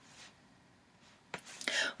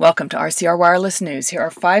Welcome to RCR Wireless News. Here are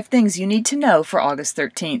 5 things you need to know for August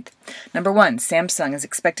 13th. Number 1, Samsung is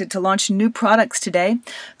expected to launch new products today.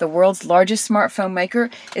 The world's largest smartphone maker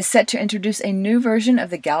is set to introduce a new version of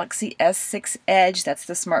the Galaxy S6 Edge. That's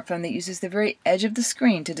the smartphone that uses the very edge of the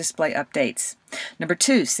screen to display updates. Number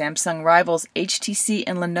 2, Samsung rivals HTC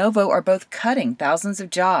and Lenovo are both cutting thousands of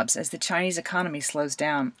jobs as the Chinese economy slows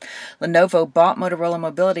down. Lenovo bought Motorola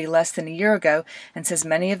Mobility less than a year ago and says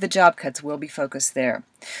many of the job cuts will be focused there.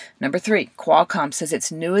 Number 3, Qualcomm says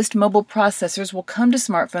its newest mobile processors will come to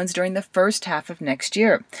smartphones during the first half of next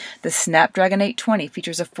year. The Snapdragon 820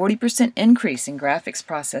 features a 40% increase in graphics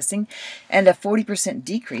processing and a 40%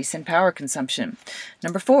 decrease in power consumption.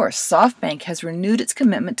 Number 4, SoftBank has renewed its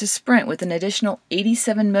commitment to Sprint with an additional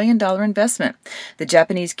 $87 million investment. The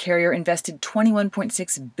Japanese carrier invested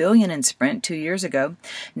 $21.6 billion in Sprint 2 years ago.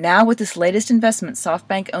 Now, with this latest investment,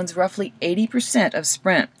 SoftBank owns roughly 80% of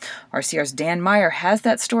Sprint. RCR's Dan Meyer has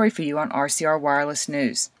that story for you on RCR Wireless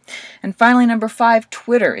News. And finally, number 5,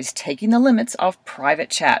 Twitter is taking the limits off private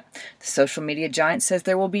chat. The social media giant says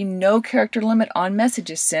there will be no character limit on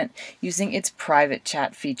messages sent using its private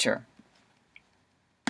chat feature.